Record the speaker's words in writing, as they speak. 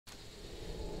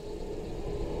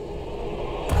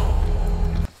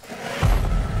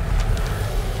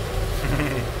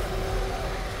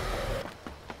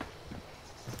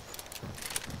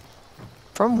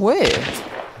From where?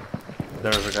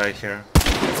 There's a guy here.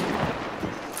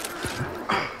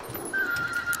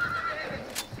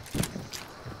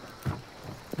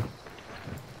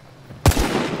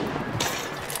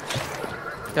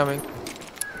 Coming.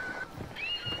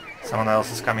 Someone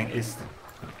else is coming east.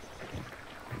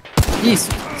 East.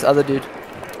 This other dude.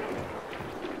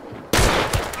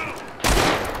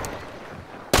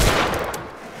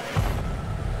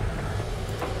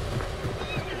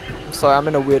 I'm sorry, I'm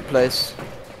in a weird place.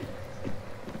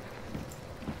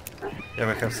 Yeah,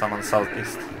 we have someone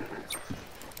southeast.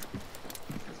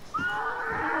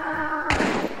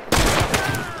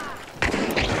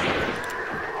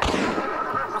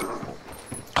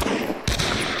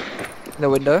 In the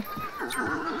window.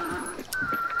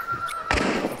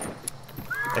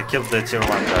 I killed the tier 1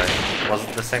 guy. Was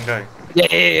it the same guy?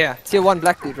 Yeah. Tier 1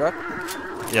 black dude, right?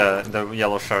 Yeah, the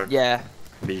yellow shirt. Yeah.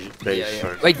 Beige Yeah.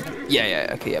 shirt. Wait.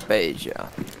 Yeah. Okay, yeah, beige, yeah.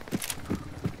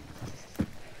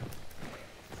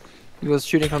 He was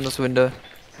shooting from this window.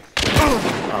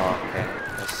 Oh, okay.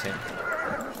 Let's see.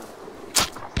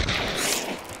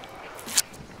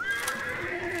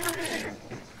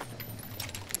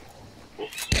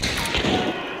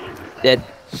 Dead.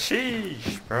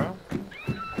 Sheesh, bro.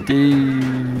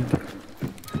 Dude.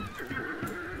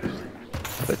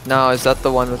 But now, is that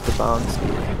the one with the bounce?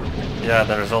 Yeah,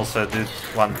 there's also a dude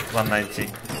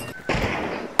 190.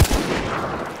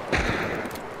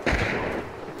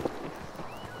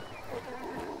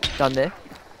 Down there.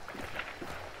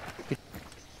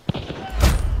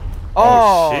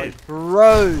 Oh, shit.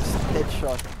 Rose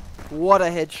headshot. What a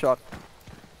headshot.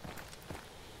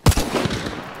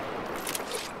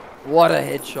 What a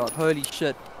headshot. Holy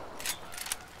shit.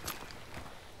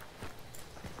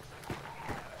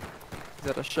 Is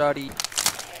that a shotty?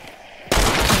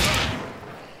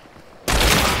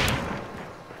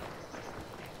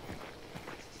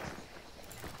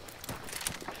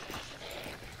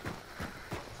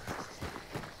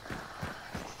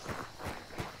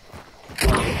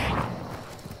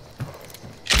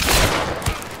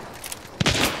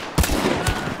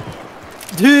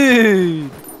 Dude!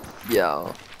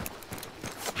 Yo.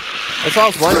 That's all I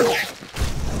was wondering.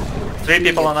 3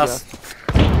 people on us.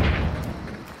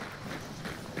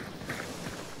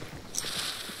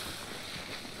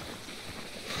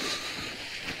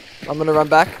 I'm gonna run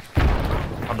back.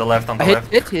 On the left,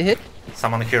 Hit.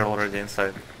 Someone here already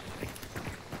inside.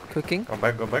 Cooking. Go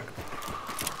back.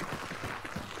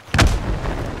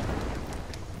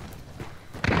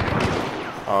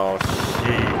 Oh,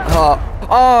 shit.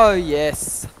 Oh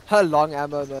yes. Her long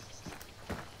ammo though.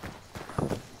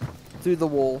 Through the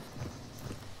wall.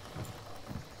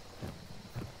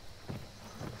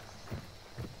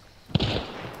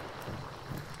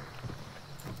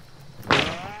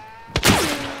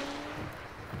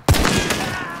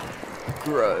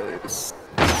 Gross.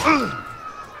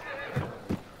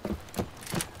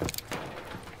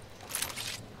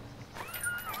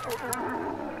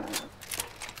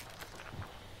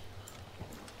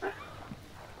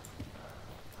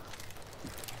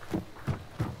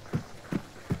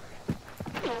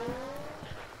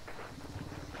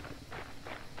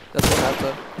 That's what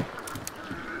happened.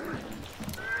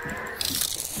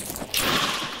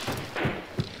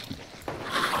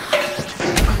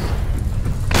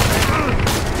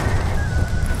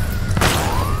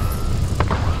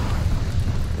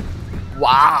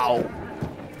 Wow.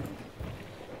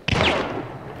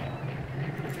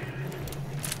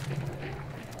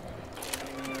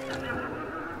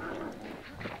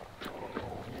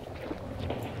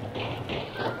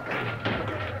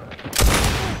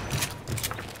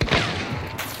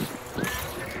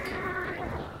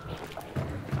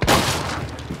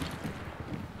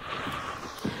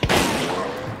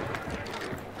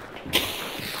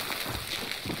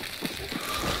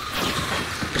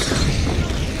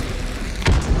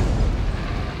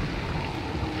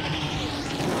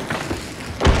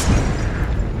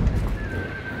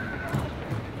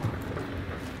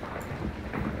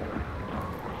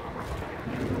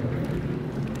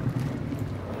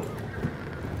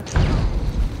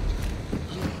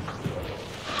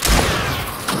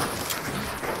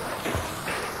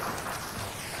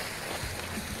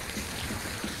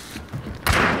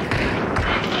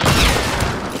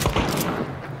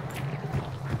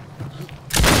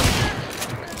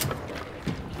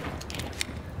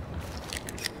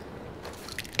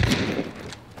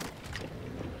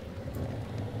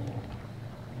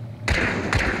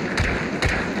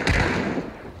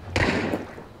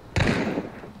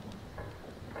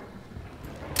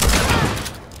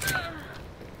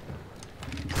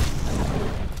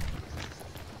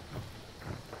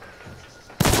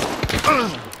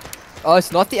 Oh,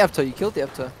 it's not the Apto. You killed the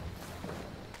Apto.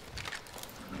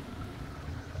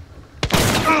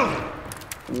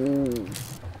 Ooh.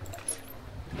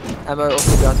 Ammo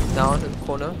also down in the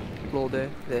corner. Floor there.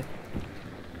 There.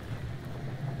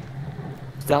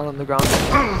 It's down on the ground.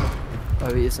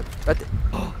 Oh, he isn't. Right there.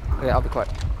 Okay, I'll be quiet.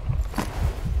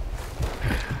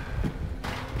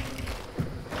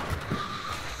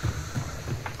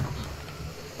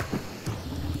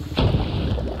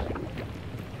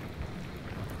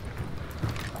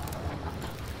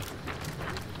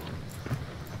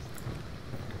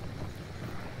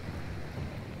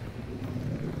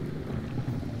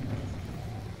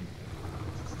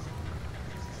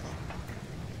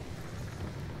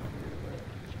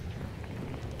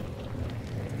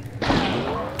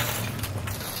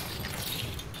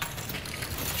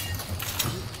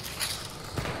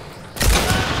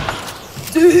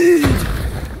 Dude!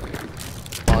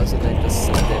 Oh, so they just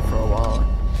sat there for a while.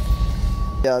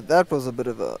 Yeah, that was a bit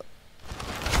of a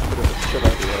shit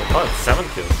idea. Oh, it's 7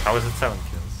 kills. How is it 7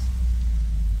 kills?